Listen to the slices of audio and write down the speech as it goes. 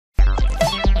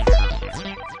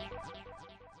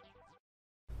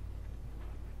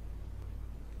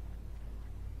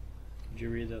Did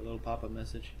you read that little pop-up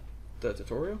message? The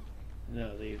tutorial?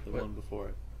 No, the What? one before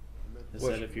it. It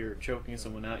What? said if you're choking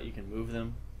someone out, you can move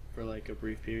them for like a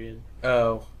brief period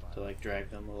Oh. to like drag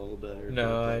them a little bit. Or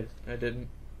No, do I didn't.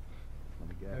 Let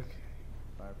me guess. Okay.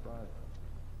 Fireflies?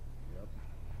 Yep.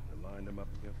 They lined them up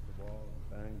against the wall.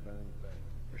 Bang, bang, bang.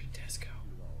 Where did Tess go?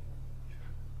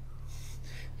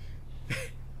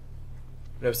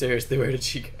 No, seriously, where did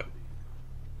she go?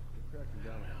 They're cracking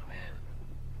down on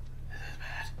This is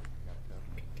bad.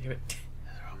 Damn it.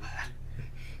 This is real bad.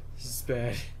 This is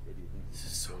bad. This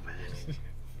is so bad.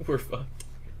 We're fucked.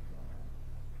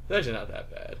 It's actually not that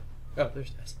bad. Oh, there's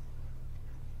Tess.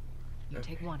 You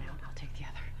Okay. take one out, I'll take the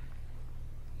other.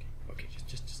 Okay,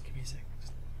 just give me a sec.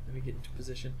 Just let me get into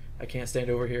position. I can't stand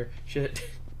over here. Shit.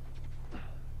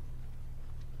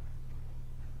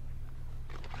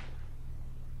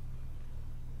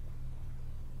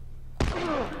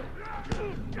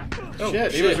 Oh,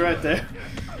 shit, he was right there.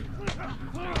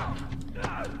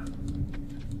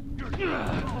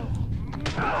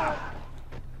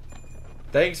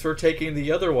 Thanks for taking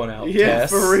the other one out, Yeah, Tess.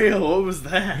 for real. What was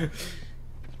that?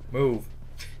 Move.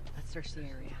 Let's search the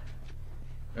area.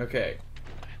 Okay.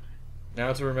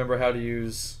 Now to remember how to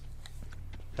use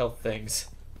health things.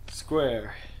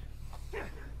 Square.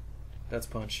 That's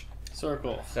punch.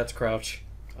 Circle. That's crouch.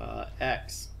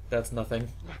 X. That's nothing.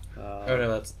 Uh, Oh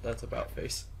no, that's about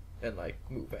face and like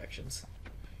move actions.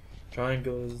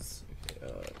 Triangles.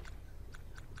 Okay,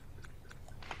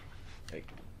 like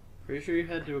Pretty sure you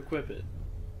had to equip it.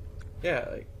 yeah,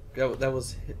 like that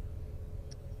was hit.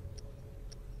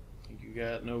 You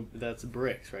got no. That's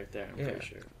bricks right there. I'm Yeah. pretty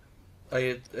sure.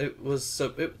 Like it was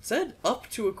so it said up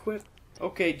to equip.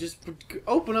 Okay, just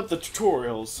open up the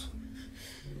tutorials.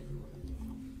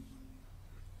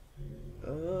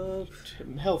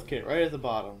 Health kit right at the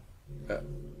bottom.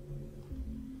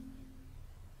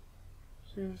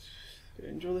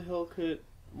 Enjoy the health kit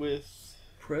with.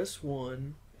 Press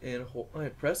 1 and hold.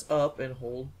 Press up and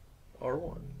hold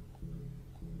R1.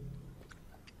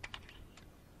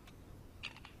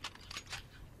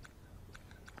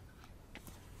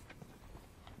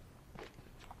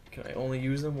 Can I only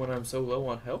use them when I'm so low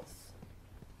on health?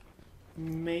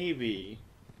 Maybe.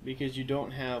 Because you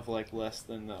don't have, like, less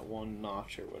than that one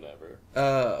notch or whatever.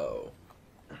 Oh.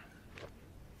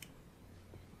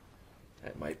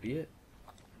 That might be it.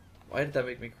 Why did that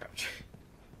make me crouch?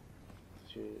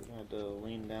 You had to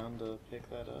lean down to pick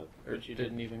that up, Or which you did-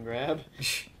 didn't even grab.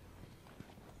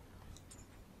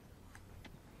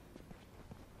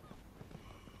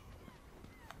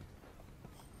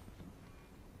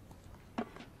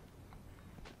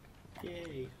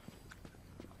 Yay.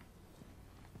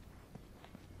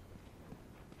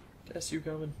 Tess, you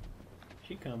coming?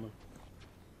 She coming.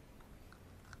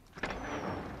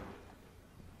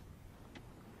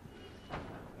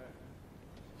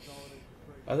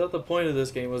 I thought the point of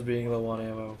this game was being low on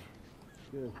ammo.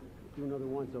 Good. Do another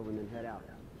once over and then head out.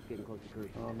 It's getting close to cruise.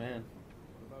 Oh, man.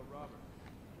 What about Robert?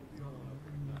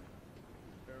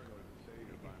 Paranoid to say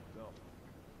it by himself.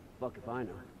 Fuck if I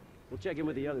know. We'll check in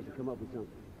with the others and come up with something.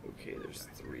 Okay, there's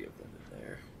 3 of them in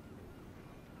there.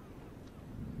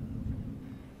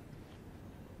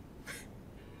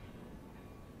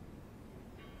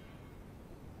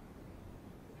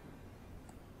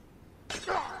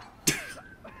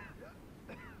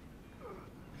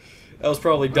 That was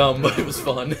probably dumb, but it was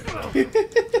fun.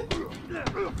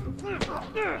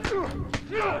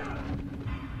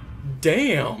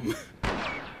 Damn!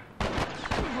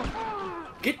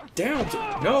 Get down!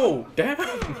 No! Down!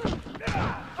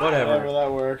 Whatever. However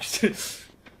that works.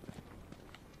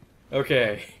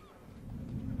 Okay.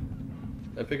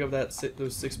 Did I pick up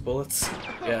those 6 bullets?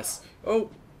 Yes. Oh,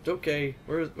 okay.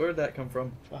 Where'd that come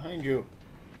from? Behind you.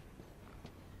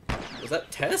 Was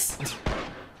that Tess?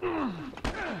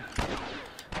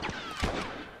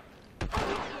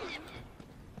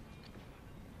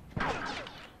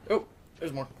 Oh,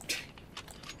 there's more.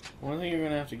 One thing you're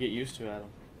gonna have to get used to, Adam,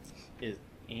 is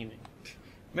aiming.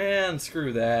 Man,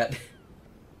 screw that. You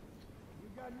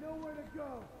got nowhere to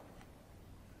go.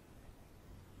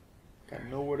 Got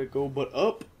nowhere to go but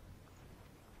up.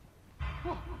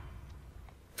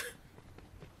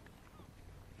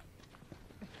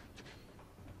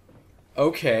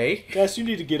 Okay. Guys, you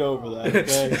need to get over that,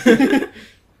 okay?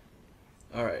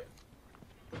 Alright.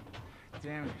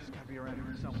 Damn it, there's gotta be around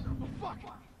here somewhere. Oh, fuck!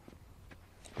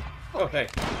 Oh, hey.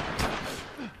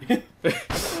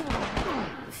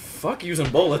 Fuck using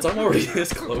bullets. I'm already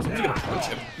this close. I'm just gonna punch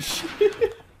him.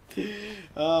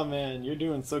 Oh man, you're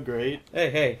doing so great. Hey,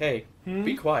 hey, hey. Hmm?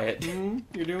 Be quiet.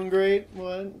 You're doing great.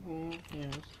 What?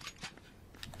 Yes.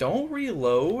 Don't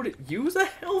reload. Use a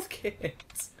health kit.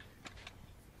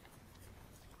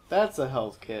 That's a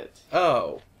health kit.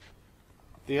 Oh.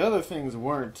 The other things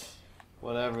weren't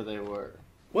whatever they were.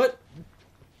 What?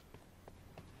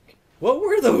 What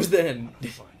were those then?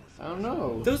 I don't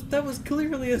know. That was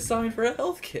clearly a sign for a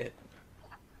health kit.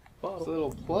 It's a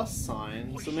little plus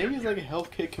sign, so maybe it's like a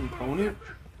health kit component.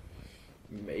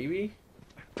 Maybe.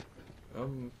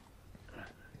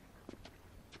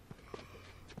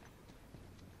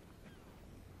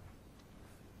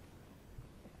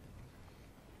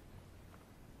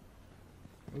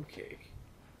 Okay.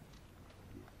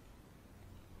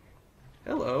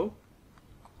 Hello.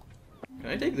 Can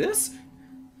I take this?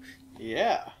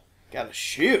 Yeah. Got a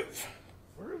shiv.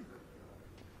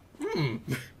 Hmm.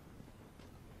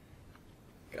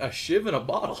 Got a shiv in a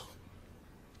bottle.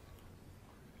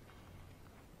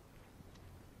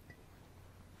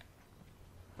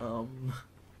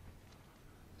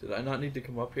 Did I not need to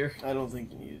come up here? I don't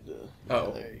think you needed to. Oh.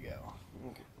 Yeah, there you go.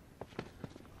 Okay.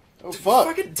 Oh, fuck.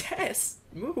 Fucking Tess!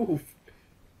 Move!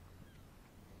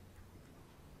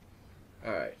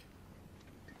 Alright.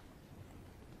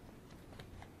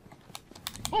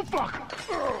 Oh fuck!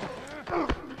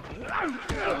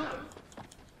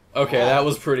 Okay, that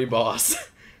was pretty boss.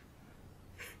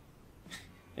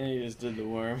 And he just did the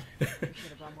worm. We should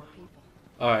have brought more people.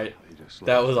 Alright, He just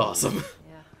that left. was awesome.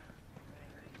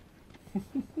 Yeah.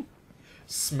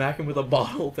 Smack him with a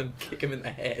bottle, then kick him in the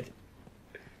head.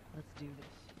 Let's do this.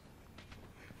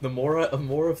 The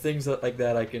more of things like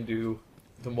that I can do,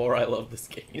 the more I love this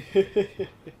game.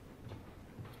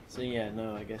 So yeah,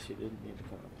 no, I guess you didn't need to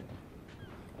come up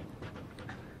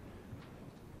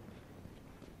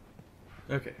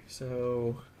here. Okay,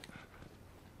 so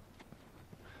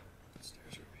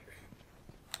stairs over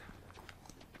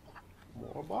here.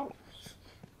 More bottles.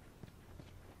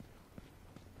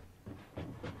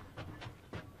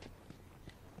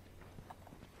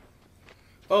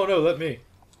 Oh no, let me.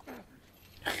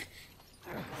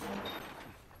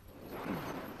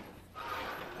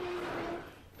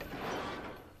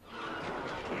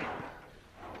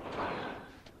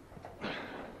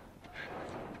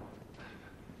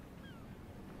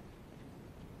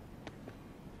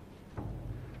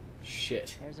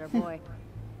 Shit. There's our boy.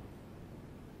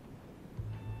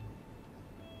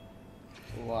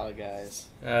 A lot of guys.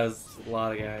 That was a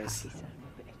lot of guys. Son of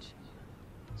a bitch.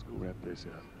 Let's go wrap this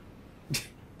up.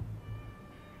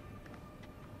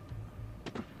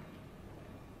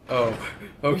 Oh,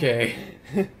 okay.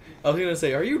 I was gonna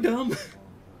say, are you dumb? Yeah,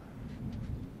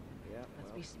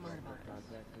 Let's be smart about this.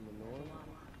 Contact in the north,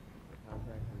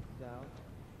 contact in the south.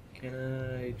 Can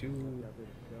I do Got this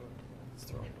going. this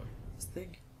the wrong one? This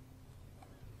thing?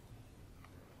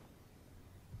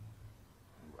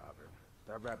 Robert.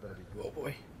 That rap better be good. Oh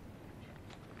boy.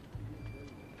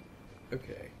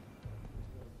 Okay.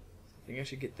 I think I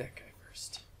should get that guy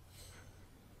first.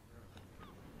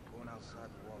 Going outside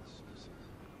the wall is suicide.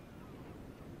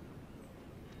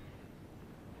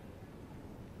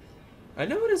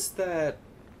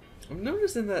 I'm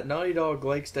noticing that Naughty Dog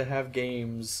likes to have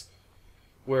games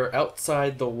where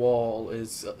outside the wall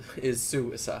is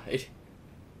suicide.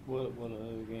 What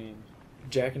other games?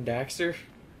 Jak and Daxter?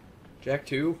 Jak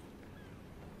 2?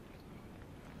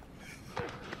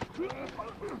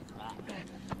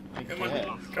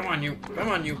 Come on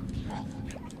you.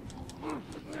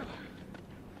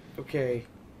 Okay.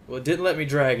 Well, it didn't let me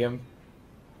drag him.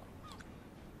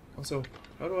 Also,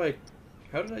 how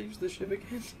did I use this ship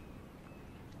again?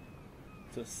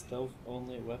 It's a stealth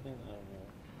only weapon? I don't know.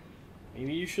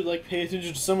 Maybe you should like pay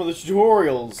attention to some of the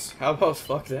tutorials. How about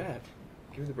fuck that?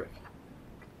 Give me the brick.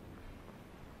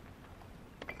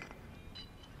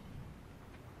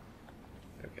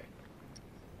 Okay.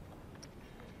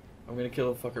 I'm gonna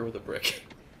kill a fucker with a brick.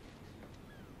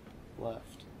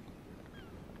 Left.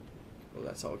 Well,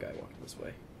 that's all guy walking this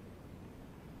way.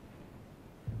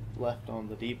 Left on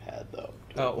the D-pad though.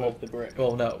 To Oh, well, equip the brick.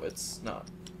 well, no, it's not.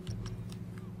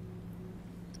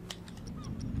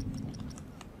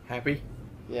 Happy?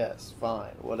 Yes,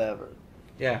 fine, whatever.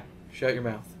 Yeah, shut your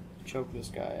mouth. Choke this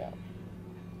guy out.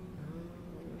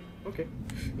 Okay.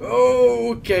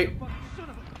 Okay.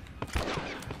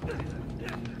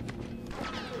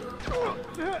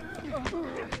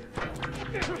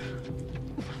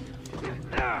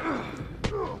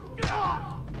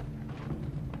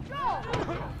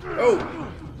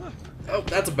 Oh,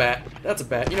 that's a bat. That's a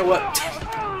bat. You know what?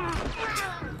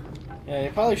 Yeah, you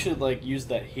probably should like use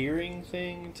that hearing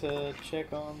thing to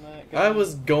check on that guy. I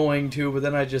was going to, but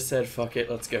then I just said, fuck it,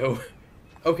 let's go.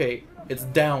 Okay, it's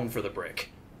down for the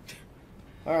brick.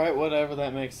 Alright, whatever,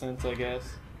 that makes sense, I guess.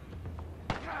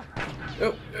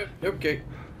 Oh, okay.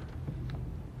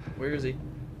 Where is he?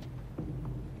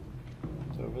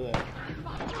 It's over there.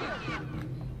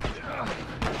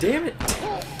 Damn it!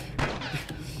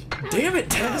 Damn it,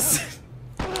 Tess!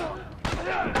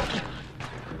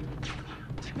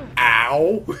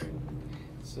 Ow!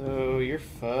 So you're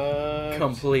fucked.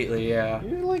 Completely, yeah.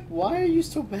 You're like, why are you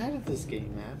so bad at this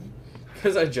game, man?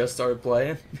 Because I just started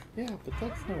playing. Yeah, but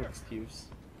that's no excuse.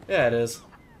 Yeah, it is.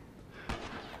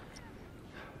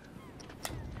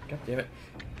 God damn it.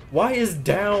 Why is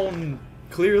down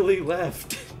clearly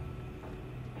left?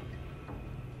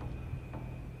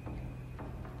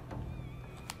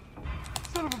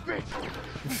 Son of a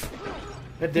bitch!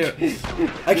 God damn it.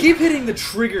 I keep hitting the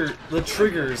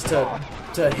triggers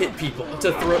to hit people, to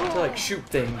like shoot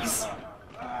things.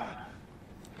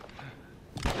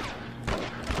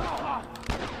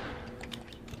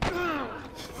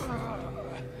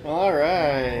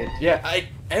 Alright. Yeah,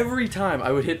 every time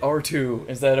I would hit R2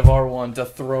 instead of R1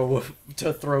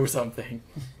 to throw something.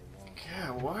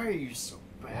 God, why are you so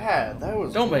bad? That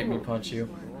was Don't make me horrible. punch you.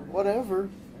 Whatever.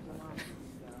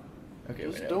 Okay,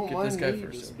 Just wait, don't get mind this guy me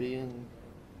first. just being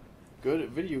good at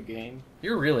video game.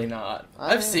 You're really not.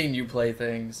 I am. I've seen you play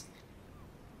things.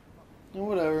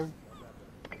 Whatever.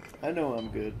 I know I'm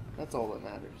good. That's all that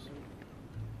matters.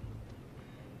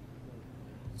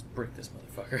 Let's break this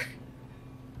motherfucker.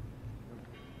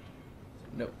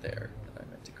 Note there that I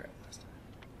meant to grab last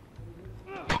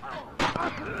time.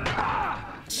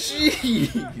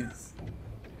 Jeez!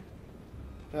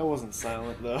 That wasn't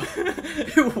silent though.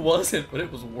 It wasn't, but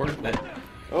it was worth it.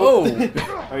 Oh!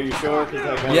 Oh. Are you sure? 'Cause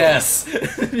that guy Yes!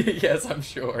 Yes, I'm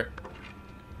sure.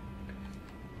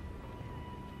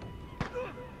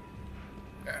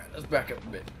 Alright, let's back up a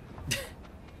bit.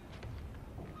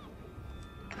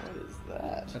 What is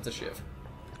that? That's a shiv.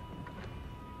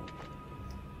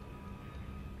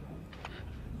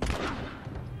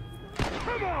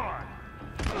 Come on!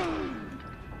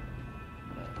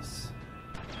 Nice.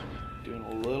 Doing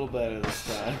a little better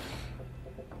this time.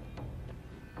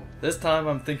 This time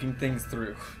I'm thinking things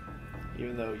through.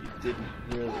 Even though you didn't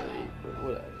really, but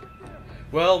whatever.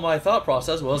 Well, my thought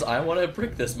process was I want to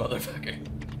brick this motherfucker.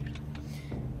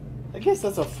 I guess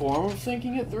that's a form of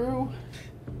thinking it through.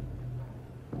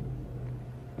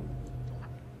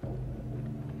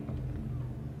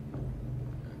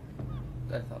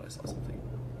 I thought I saw something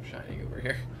shining over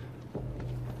here.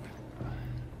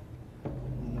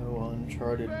 No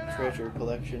uncharted treasure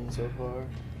collection so far.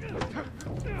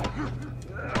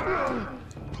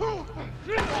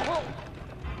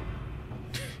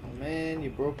 Man, you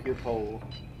broke your pole.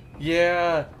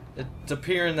 Yeah, it's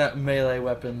appearing that melee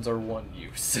weapons are one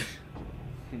use.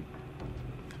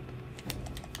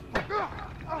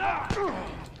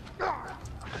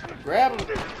 Grab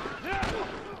him!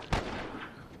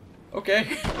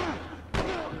 Okay.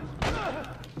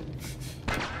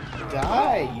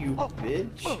 Die, you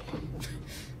bitch!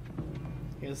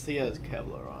 Guess he has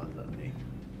Kevlar on, doesn't he?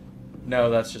 No,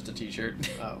 that's just a t-shirt.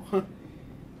 Oh.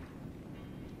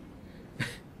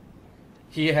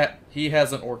 He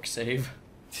has an orc save.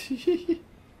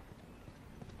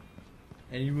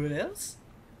 Anyone else?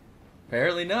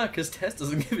 Apparently not, because Tess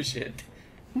doesn't give a shit.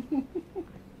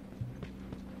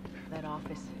 That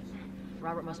office.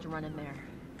 Robert must have run in there.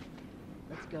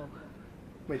 Let's go.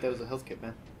 Wait, that was a health kit,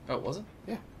 man. Oh, was it?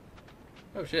 Yeah.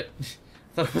 Oh shit. I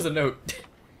thought it was a note.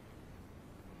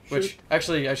 Which, Should-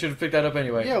 actually, I should have picked that up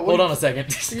anyway. Yeah, what Hold do on you- a second.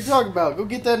 What are you talking about? Go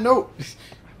get that note!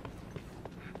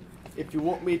 If you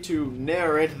want me to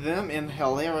narrate them in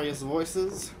hilarious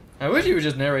voices, I wish you would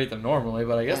just narrate them normally,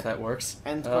 but I guess Yeah. that works.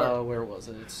 And for- where was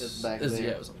it? It's back it's- there. Yeah,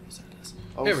 it was on the side of this.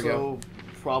 also Here we go.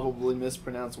 probably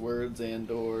mispronounce words and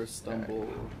or stumble.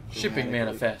 Shipping grammatically.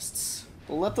 manifests.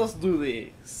 Let us do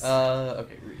this.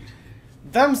 Okay, read.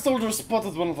 Them soldiers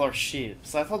spotted one of our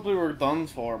ships. I thought we were done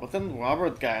for, but then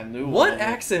Robert guy knew. What about it.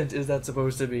 accent is that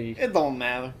supposed to be? It don't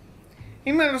matter.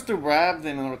 He managed to bribe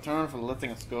them in return for letting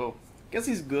us go. Guess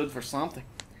he's good for something.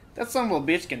 That son of a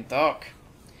bitch can talk.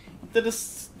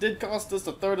 Did cost us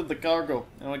a third of the cargo,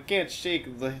 and I can't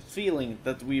shake the feeling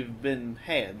that we've been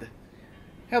had.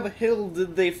 How the hell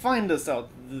did they find us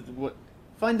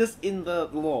find us in the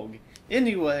log?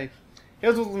 Anyway,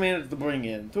 here's what we managed to bring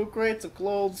in. 2 crates of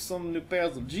clothes, some new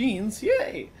pairs of jeans,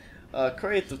 yay! A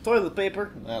crate of toilet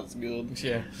paper, that's good.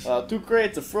 Yeah. 2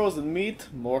 crates of frozen meat,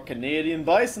 more Canadian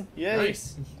bison, yay!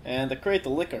 Nice. And a crate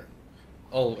of liquor.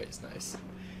 Always nice.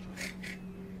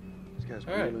 This guy's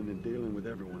All right. wheeling and dealing with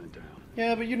everyone in town.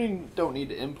 Yeah, but you don't need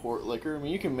to import liquor. I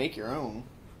mean, you can make your own.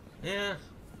 Yeah.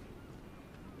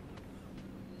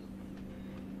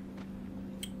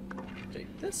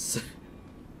 Take this.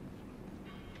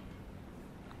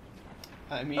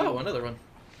 I mean, Oh, another one.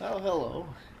 oh, hello.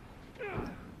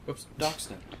 Whoops. Doc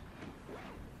Snoop.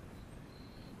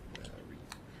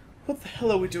 What the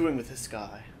hell are we doing with this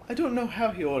guy? I don't know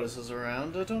how he orders us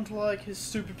around. I don't like his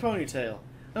stupid ponytail.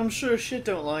 I'm sure shit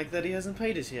don't like that he hasn't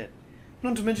paid us yet.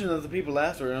 Not to mention that the people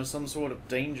after him are some sort of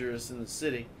dangerous in the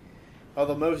city. Or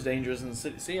the most dangerous in the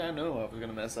city. See, I know I was going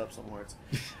to mess up some words.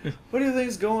 What do you think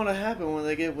is going to happen when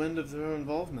they get wind of their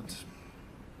involvement?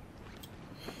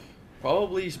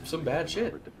 Probably some bad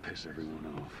shit. To piss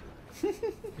everyone off.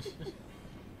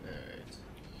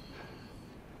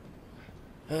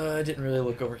 Alright. I didn't really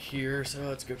look over here, so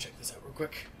let's go check this out real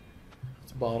quick.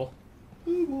 It's a bottle.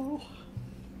 Ooh,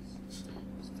 Is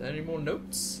there any more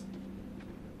notes?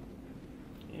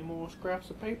 any more scraps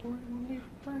of paper you want to leave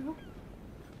around?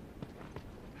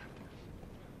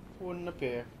 Wouldn't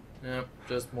appear. Nope,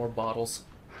 just more bottles.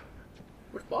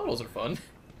 Which bottles are fun?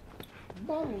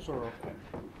 Bottles are okay.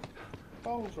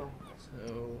 Bottles are okay.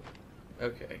 So,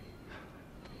 okay.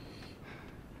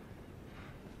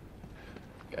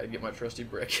 Gotta get my trusty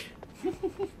brick.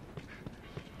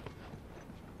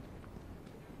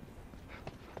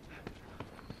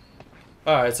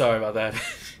 Alright, sorry about that.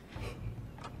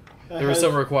 There was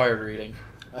some required reading.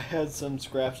 I had some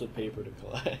scraps of paper to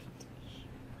collect.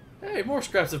 Hey, more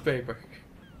scraps of paper.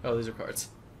 Oh, these are cards.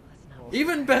 Let's not.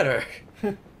 Even better!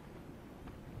 Get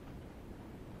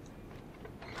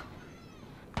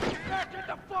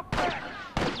the fuck back!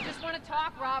 You just want to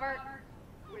talk, Robert.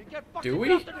 We get fucking Do we?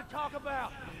 nothing to talk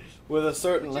about. With a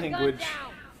certain Put your gun language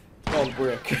down. called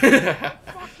brick.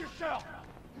 Fuck yourself.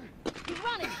 He's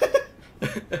running.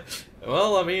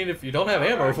 Well, I mean, if you don't have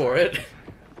ammo for it.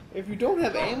 If you don't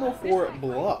have ammo for it,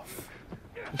 bluff.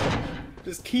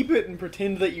 Just keep it and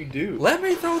pretend that you do. Let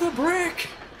me throw the brick!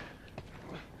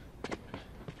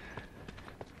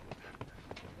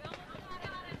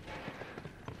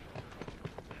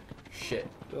 Shit.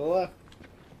 To the left.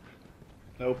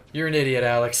 Nope. You're an idiot,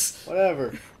 Alex.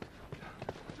 Whatever.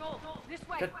 Joel, this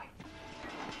way. Good.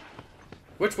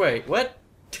 Which way? What?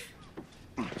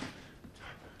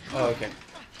 Oh, okay.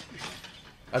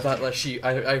 I thought like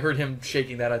I heard him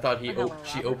shaking that. I thought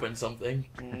she opened something.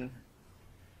 Mm.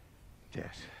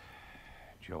 Tess.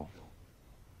 Joel.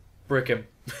 Brick him.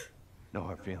 No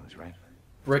hard feelings, right?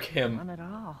 Brick him. None at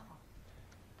all.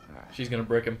 She's gonna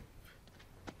brick him.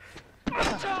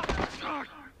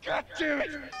 God damn it!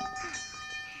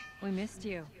 We missed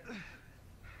you.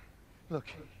 Look,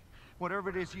 whatever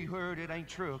it is you heard, it ain't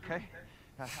true, okay?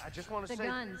 I just want to The say...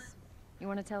 guns. You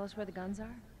want to tell us where the guns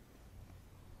are?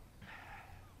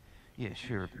 Yeah,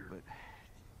 sure, but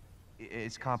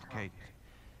it's complicated.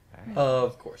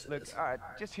 Of course it Look, is. all right,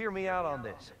 just hear me out on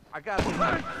this. I got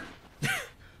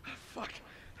Fuck.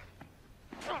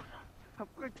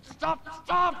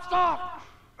 Stop!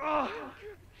 Ugh.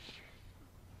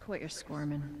 Quit your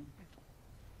squirming.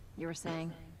 You were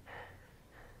saying?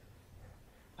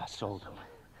 I sold him.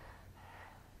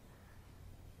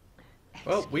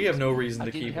 Well, we have no reason I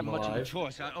to didn't keep have him much of a alive.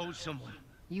 choice. I owed someone.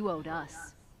 You owed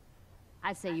us.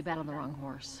 I'd say you bet on the wrong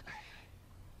horse.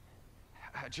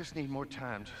 I just need more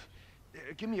time.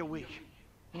 Give me a week.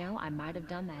 You know, I might have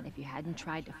done that if you hadn't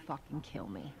tried to fucking kill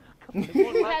me.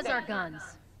 Who has our guns?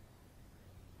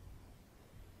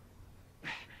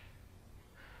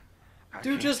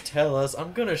 Dude, just tell us.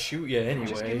 I'm gonna shoot you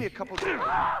Just give me a anyway. couple.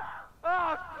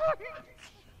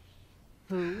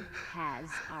 Who has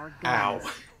our Ow. guns?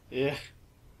 Yeah.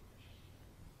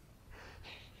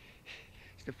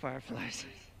 It's the Fireflies.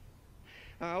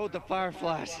 I owed the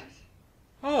Fireflies.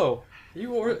 Oh,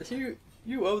 you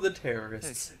owe the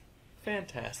terrorists.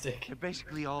 Fantastic. They're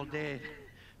basically all dead.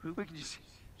 We can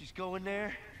just go in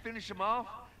there, finish them off.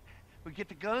 We get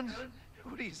the guns.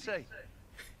 What do you say?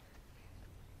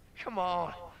 Come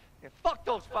on. Yeah, fuck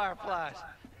those Fireflies.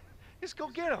 Just go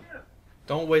get them.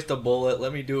 Don't waste a bullet.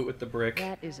 Let me do it with the brick.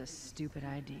 That is a stupid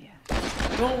idea.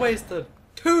 Don't waste the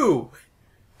two.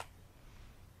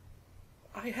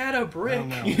 I had a brick.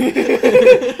 We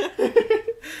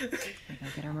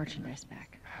gotta get our merchandise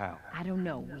back. How? I don't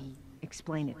know. We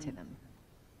explain it to them.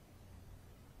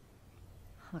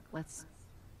 Look, let's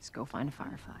go find a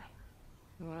Firefly.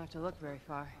 We won't have to look very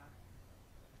far.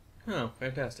 Oh,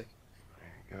 fantastic. There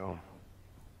you go.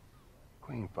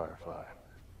 Queen Firefly.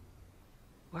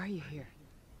 Why are you here?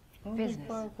 I don't Business. think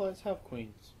fireflies have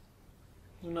queens.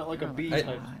 They're not like a Probably bee type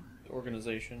not.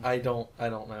 organization. I don't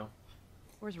know.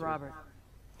 Where's Robert?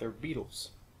 They're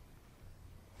beetles.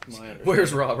 My understanding.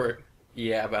 Where's Robert?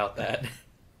 Yeah, about that.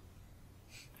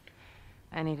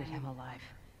 I needed him alive.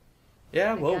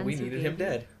 Yeah, The well, guns we he needed gave him you?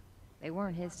 dead. They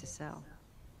weren't his to sell.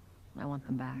 I want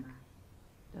them back.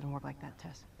 Doesn't work like that,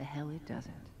 Tess. The hell it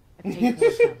doesn't. I paid for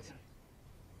those guns.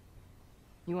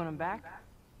 You want them back?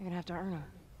 You're gonna have to earn them.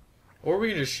 Or we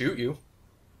can just shoot you.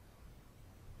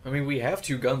 I mean, we have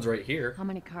 2 guns right here. How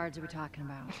many cards are we talking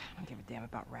about? I don't give a damn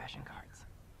about ration cards.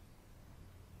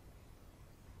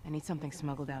 I need something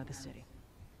smuggled out of the city.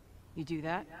 You do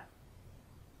that,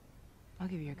 I'll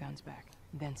give you your guns back.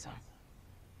 Then some.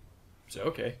 So,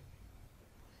 okay.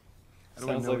 How do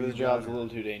we Sounds know like this he's job's a not- little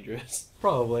too dangerous.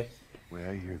 Probably. Well,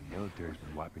 I hear the military's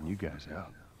been wiping you guys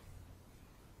out.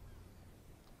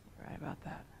 Right about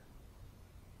that.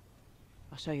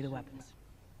 I'll show you the weapons.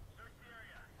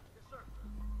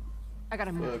 I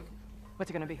gotta move. Look. What's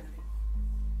it gonna be?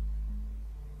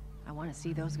 I want to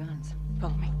see those guns.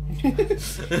 Follow me.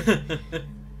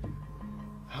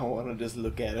 I want to just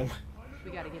look at him.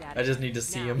 We gotta get out of I here. just need to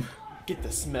see Now. him. Get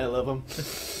the smell of him.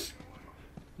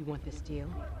 You want this deal?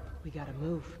 We gotta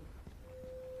move.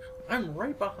 I'm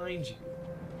right behind you.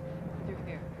 Through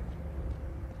here.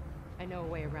 I know a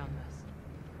way around this.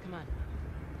 Come on.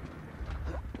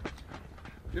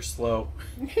 You're slow.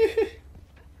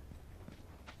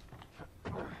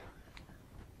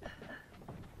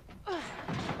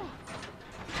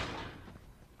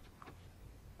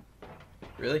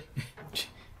 Really?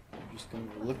 I'm just gonna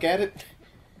look at it.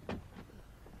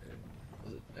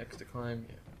 Was it X to climb?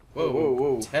 Yeah. Whoa, Whoa,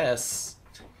 whoa. Tess.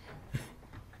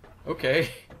 Okay.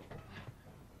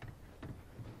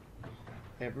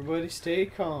 Everybody stay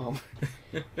calm.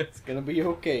 It's gonna be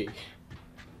okay.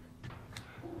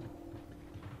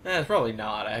 It's probably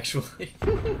not, actually.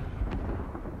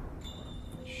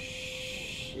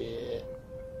 Shit.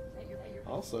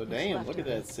 Also, What's damn, left look of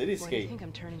at that it? Why do you cityscape. think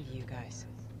I'm turning to you guys?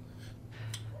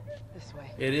 This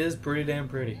way. It is pretty damn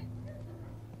pretty.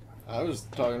 I was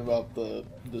talking about the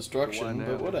destruction, Why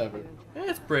but now? whatever. Yeah,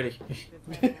 it's pretty.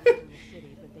 They've got guys in the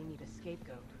city, but they need a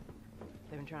scapegoat.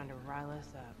 They've been trying to rile us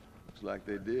up. Looks like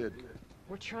they did.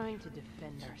 We're trying to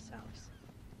defend ourselves.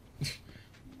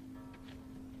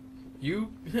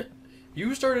 You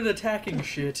started attacking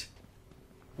shit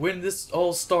when this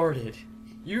all started.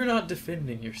 You're not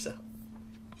defending yourself.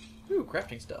 Ooh,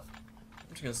 crafting stuff. I'm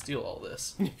just gonna steal all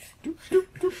this.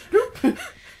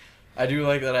 I do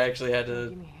like that I actually had to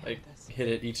Give me a hand like with this. hit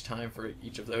it each time for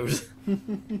each of those.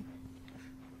 Anything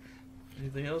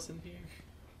else in here?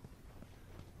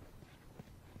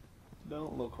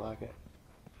 Don't look like it.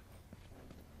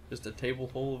 Just a table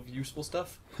full of useful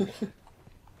stuff?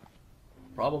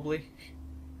 Probably.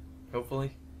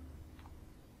 Hopefully.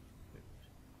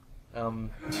 Oh.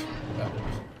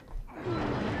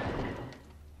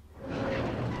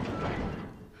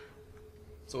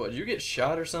 So what, did you get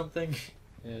shot or something?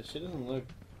 Yeah, she doesn't look.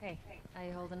 Hey, how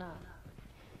you holding up?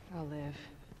 I'll live.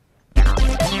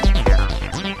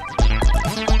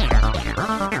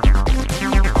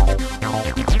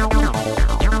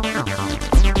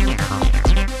 Thank you.